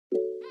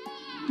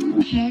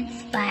That's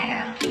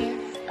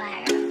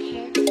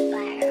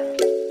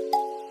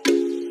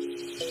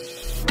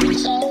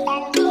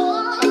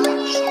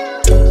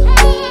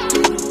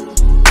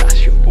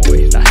your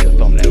boy, that's your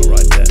thumbnail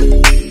right there.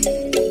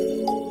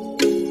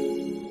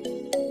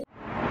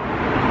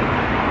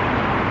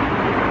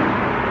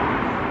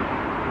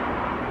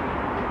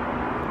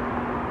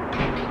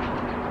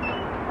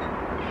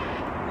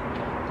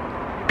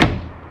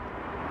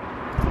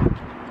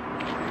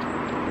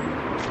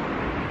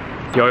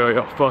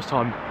 Yo, first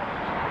time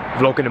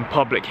vlogging in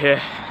public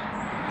here.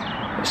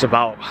 It's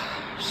about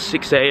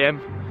 6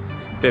 AM,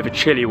 bit of a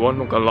chilly one,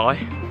 not gonna lie.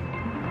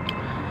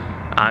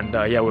 And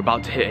yeah, we're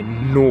about to hit a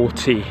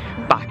naughty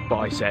back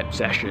bicep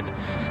session.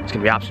 It's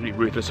gonna be absolutely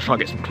ruthless. I'll try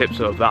and get some clips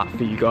of that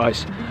for you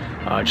guys.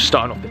 Just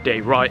starting off the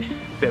day right,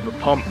 bit of a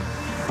pump.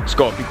 It's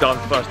got to be done,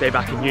 first day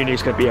back in uni.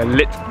 It's gonna be a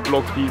lit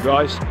vlog for you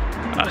guys.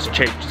 So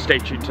stay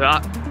tuned to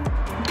that.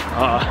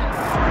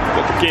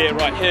 Got the gear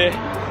right here.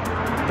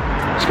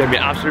 It's going to be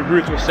an absolute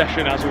ruthless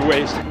session as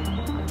always.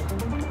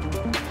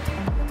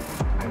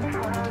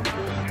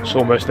 It's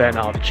almost there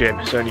now, the gym.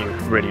 It's only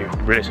really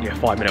realistically a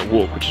 5-minute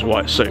walk, which is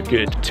why it's so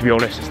good. To be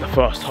honest, it's the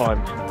first time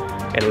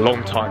in a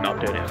long time that I'm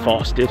doing it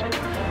fasted.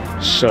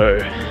 So,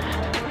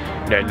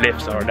 you know,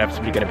 lifts are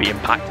inevitably going to be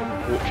impacted,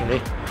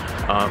 unfortunately.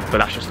 But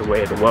that's just the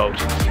way of the world.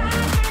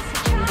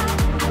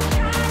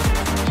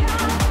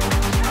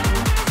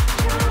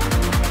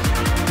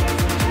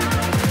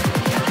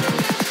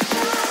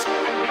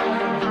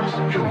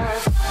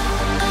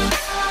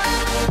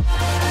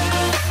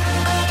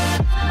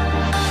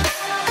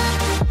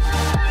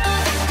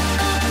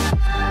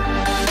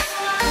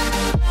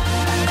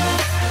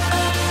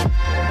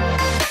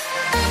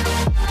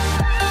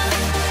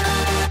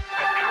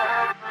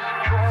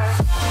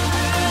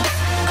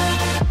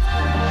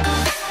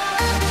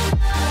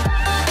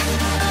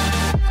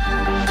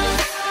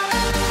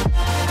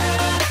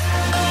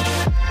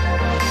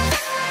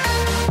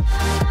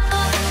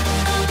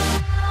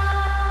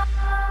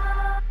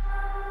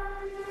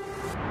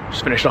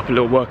 Just finished up a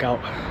little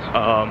workout.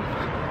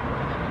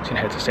 Just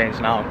gonna head to Saints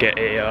now, get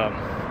a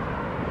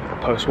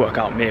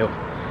post-workout meal,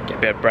 get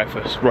a bit of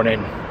breakfast, run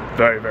in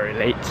very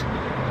late.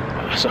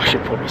 So I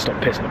should probably stop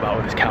pissing about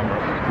with this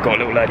camera. We've got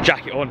a little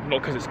jacket on,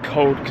 not because it's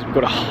cold, because we've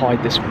got to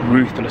hide this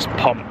ruthless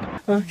pump.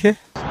 Okay.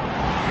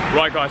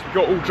 Right guys, we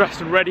got all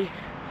dressed and ready.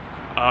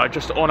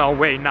 Just on our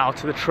way now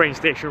to the train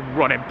station,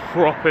 running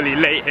properly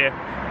late here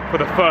for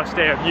the first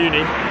day of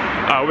uni.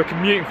 We're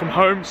commuting from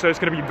home, so it's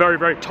going to be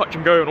very touch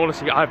and go, and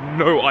honestly I have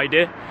no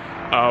idea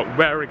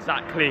where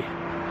exactly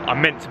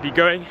I'm meant to be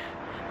going.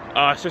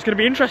 So it's going to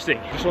be interesting.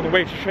 Just on the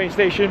way to the train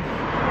station.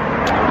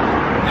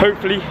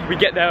 Hopefully we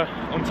get there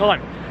on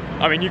time.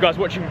 I mean, you guys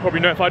watching probably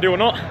know if I do or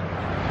not.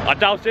 I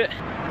doubt it.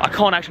 I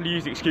can't actually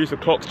use the excuse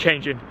of clocks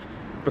changing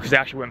because they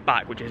actually went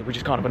back, which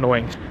is kind of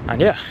annoying.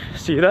 And yeah,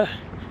 see you there.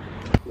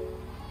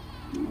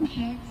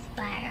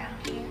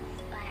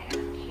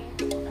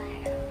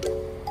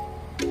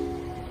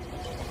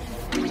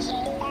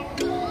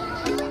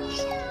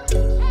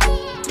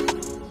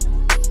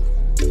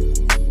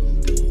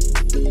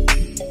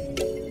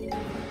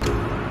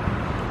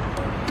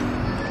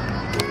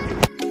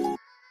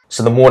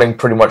 So the morning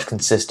pretty much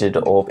consisted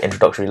of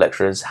introductory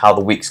lectures, how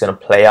the week's going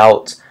to play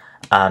out,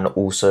 and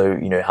also,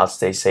 you know, how to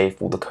stay safe,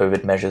 all the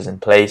COVID measures in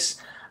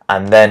place.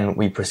 And then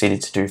we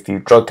proceeded to do a few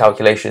drug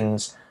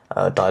calculations,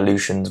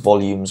 dilutions,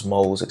 volumes,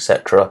 moles,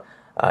 etc.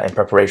 In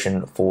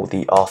preparation for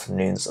the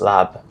afternoon's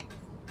lab.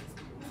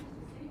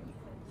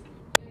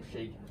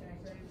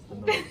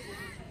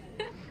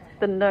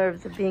 The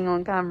nerves of being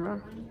on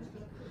camera.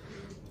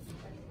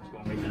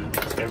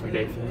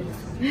 Everyday thing.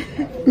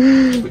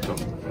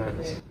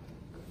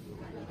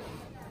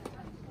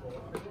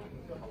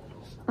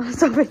 I'm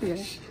so video.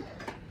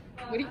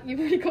 You've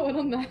already got one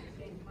on there.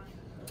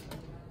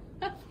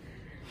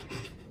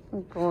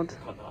 Oh god.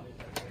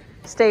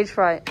 Stage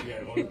fright. Yeah,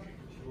 okay,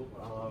 cool.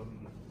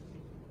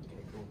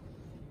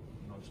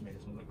 I just made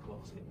this one look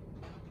classy.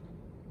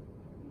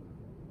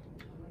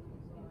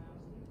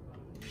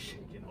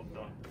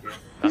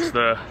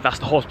 That's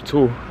the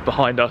hospital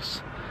behind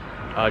us.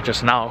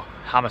 Just now,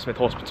 Hammersmith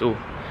Hospital,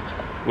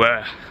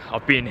 where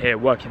I've been here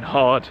working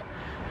hard,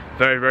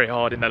 very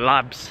hard in the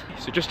labs.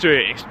 So just to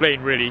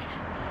explain really,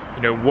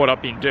 you know, what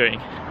I've been doing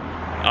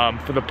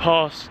for the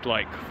past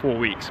like 4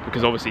 weeks,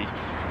 because obviously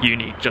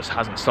uni just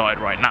hasn't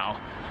started right now.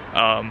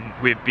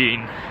 We've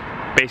been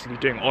basically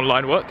doing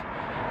online work.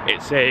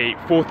 It's a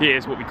 4th year,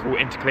 is what we call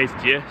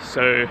intercalated year.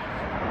 So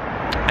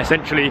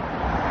essentially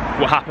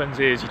what happens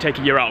is you take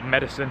a year out of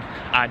medicine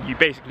and you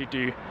basically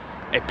do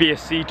a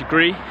BSc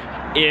degree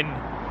in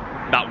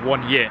that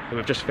 1 year.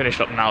 We've just finished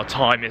up now.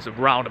 Time is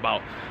around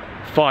about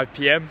 5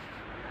 PM.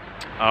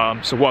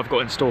 So what I've got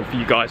in store for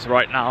you guys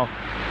right now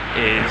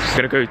is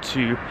going to go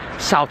to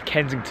South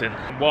Kensington.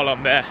 While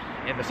I'm there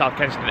in the South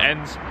Kensington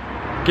ends,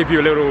 give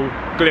you a little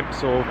glimpse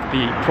of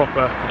the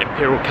proper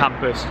Imperial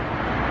campus,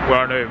 where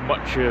I know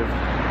much of,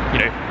 you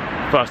know,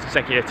 first and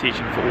second year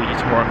teaching for all you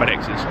tomorrow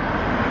medics is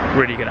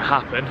really going to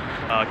happen.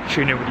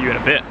 Tune in with you in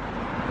a bit.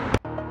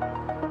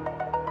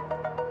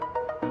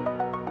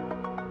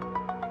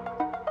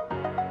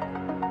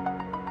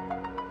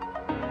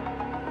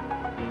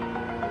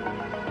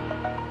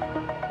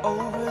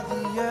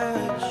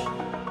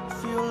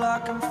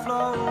 like I'm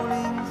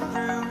floating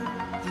through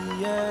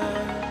the air.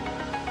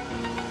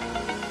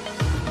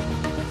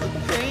 The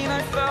pain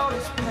I felt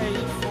is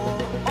paid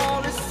for,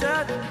 all is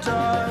said and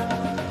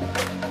done.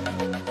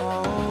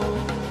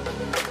 Oh,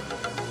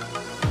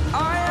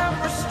 I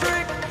am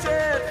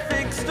restricted,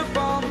 fixed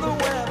upon the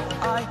web.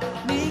 I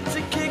need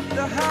to kick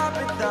the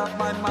habit that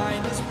my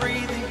mind is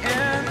breathing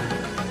in.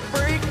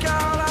 Break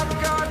out,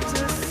 I've got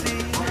to see.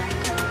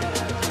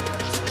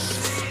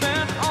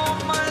 Spent all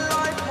my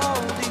life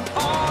holding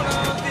all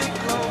of it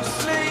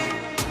closely.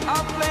 I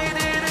played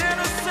it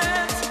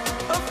innocent,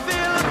 a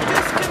feel of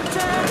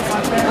discontent.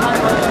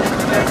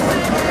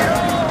 Facing it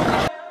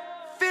all,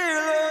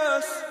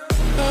 fearless.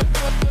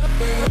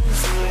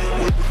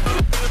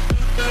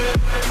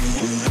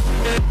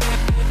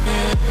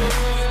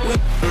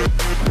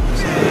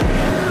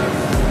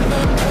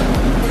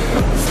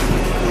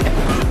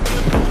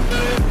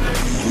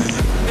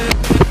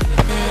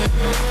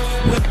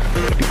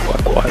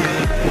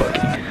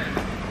 Working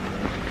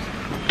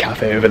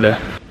cafe over there.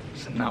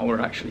 So now we're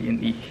actually in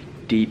the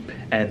deep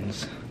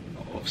ends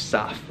of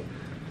SAF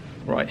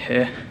right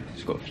here.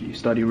 It's got a few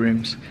study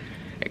rooms,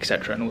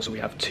 etc. And also we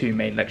have two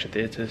main lecture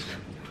theatres,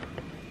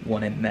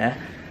 one in there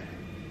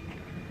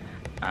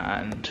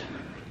and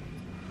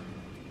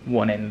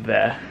one in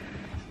there.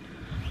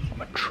 I'm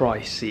gonna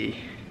try see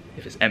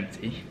if it's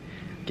empty,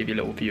 give you a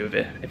little view of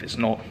it. If it's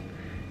not,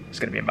 it's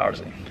gonna be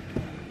embarrassing.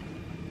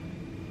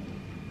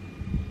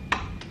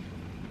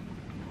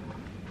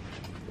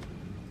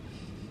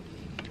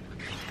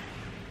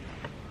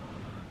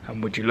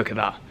 And would you look at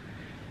that?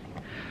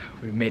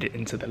 We made it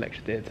into the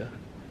lecture theatre.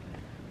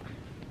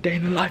 Day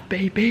in the life,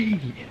 baby!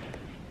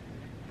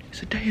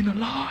 It's a day in the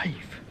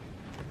life!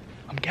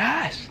 I'm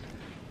gassed!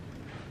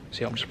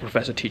 See, I'm just a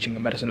professor teaching a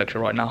medicine lecture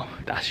right now.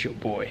 That's your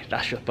boy,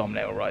 that's your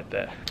thumbnail right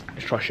there.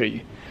 Let's try to show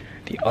you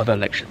the other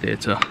lecture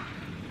theatre,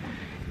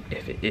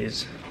 if it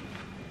is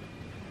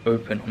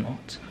open or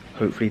not.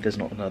 Hopefully there's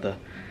not another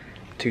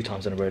 2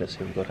 times in a row. Let's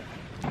see if we got it.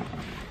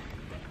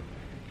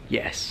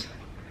 Yes.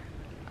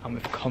 And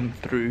we've come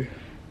through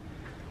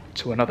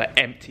to another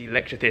empty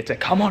lecture theatre.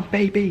 Come on,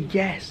 baby,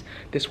 yes!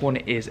 This one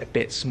is a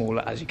bit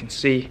smaller, as you can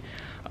see.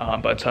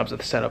 But in terms of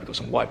the setup, we've got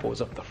some whiteboards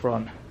up at the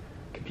front,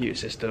 computer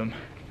system,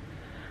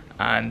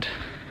 and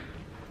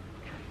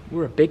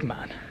we're a big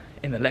man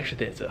in the lecture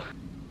theatre.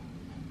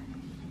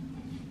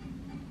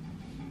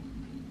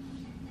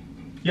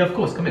 Yeah, of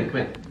course, come in, come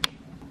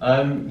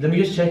in. Let me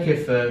just check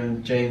if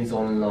Jane's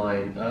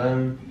online.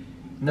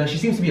 No, she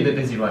seems to be a bit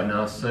busy right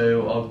now,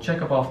 so I'll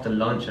check up after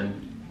lunch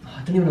and...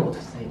 I don't even know what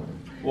to say.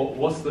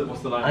 What's the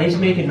line? I need to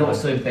make it not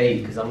so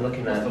vague because I'm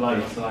looking at...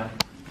 What's the line?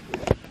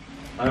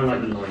 I don't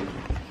like the line.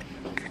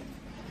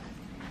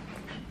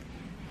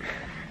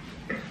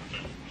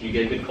 You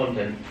get good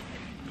content.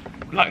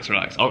 Relax,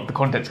 relax. Oh, the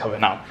content's coming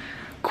now.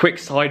 Quick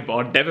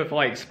sidebar,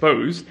 Devify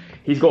exposed.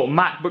 He's got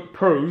MacBook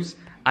Pros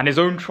and his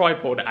own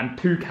tripod and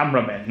 2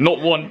 cameramen.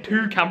 Not 1,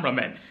 2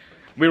 cameramen.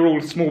 We're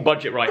all small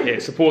budget right here.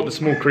 Support the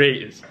small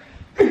creators.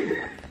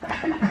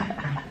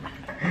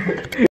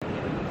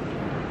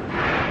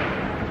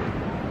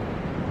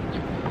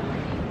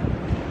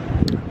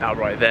 That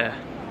right there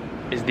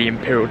is the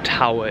Imperial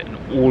Tower in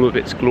all of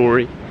its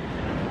glory.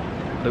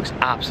 Looks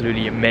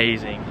absolutely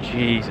amazing.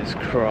 Jesus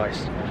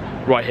Christ.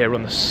 Right here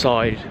on the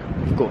side,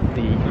 we've got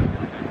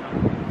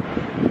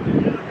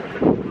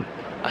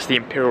that's the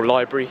Imperial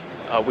Library,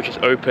 which is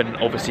open.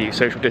 Obviously,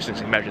 social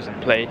distancing measures in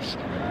place,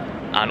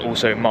 and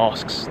also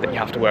masks that you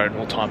have to wear at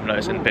all time. I know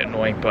it's a bit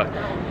annoying, but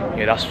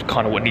you know, that's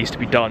kind of what needs to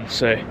be done.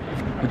 So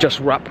we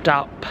just wrapped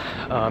up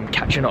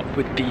catching up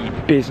with the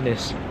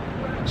business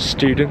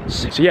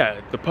students. So yeah,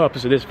 the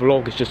purpose of this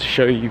vlog is just to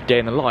show you day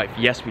in the life.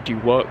 Yes, we do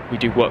work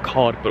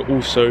hard, but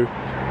also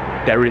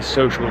there is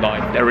social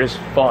life, there is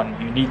fun.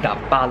 You need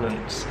that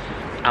balance,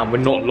 and we're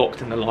not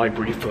locked in the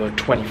library for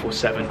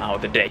 24/7 out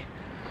of the day.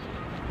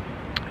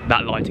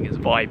 That lighting is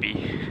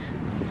vibey.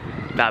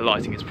 That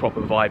lighting is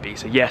proper vibey.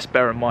 So yes,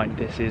 bear in mind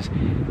this is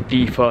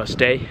the first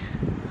day,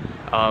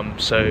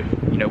 so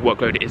you know,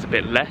 workload is a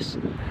bit less.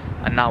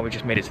 And now we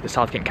just made it to the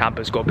South Kent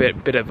campus, got a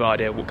bit of an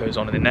idea of what goes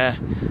on in there.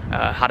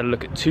 Had a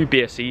look at 2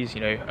 BScs,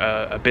 you know,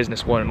 a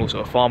business one and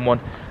also a farm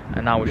one.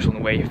 And now we're just on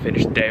the way to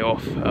finish the day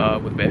off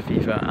with a bit of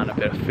FIFA and a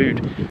bit of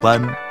food.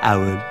 1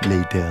 hour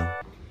later.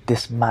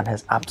 This man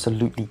has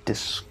absolutely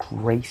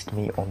disgraced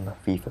me on the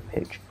FIFA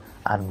pitch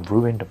and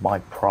ruined my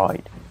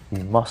pride.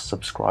 You must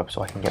subscribe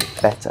so I can get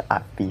better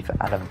at FIFA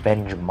and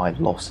avenge my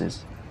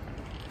losses.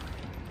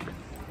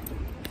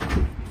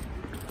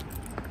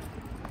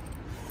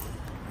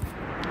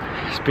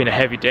 It's been a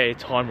heavy day.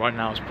 Time right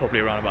now is probably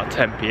around about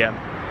 10 PM.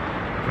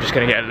 I'm just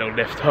gonna get a little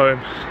lift home,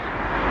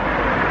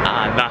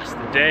 and that's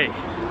the day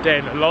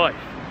in the life.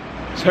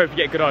 So hope you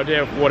get a good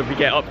idea of what we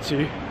get up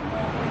to.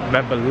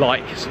 Remember,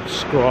 like,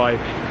 subscribe,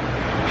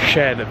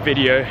 share the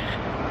video,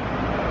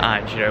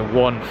 and you know,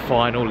 one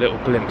final little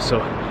glimpse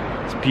of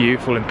this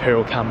beautiful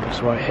Imperial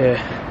campus right here.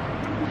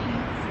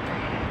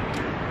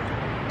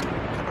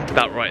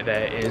 That right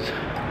there is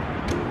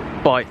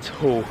Bytes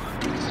Hall,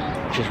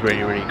 which is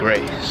really, really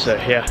great. So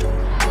yeah,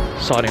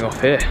 signing off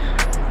here.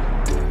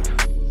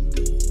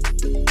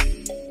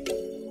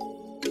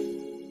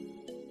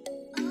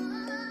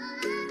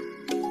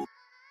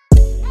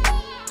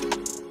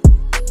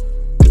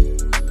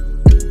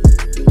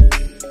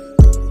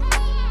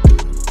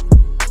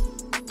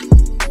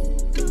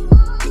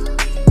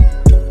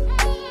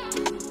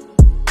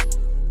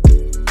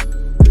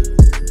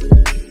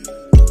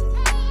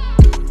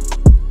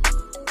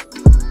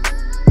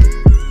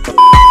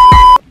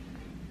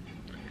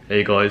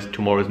 Hey guys,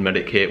 tomorrow's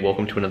medic here.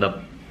 Welcome to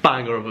another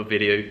banger of a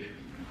video.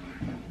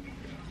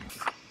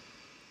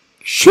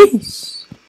 Jeez.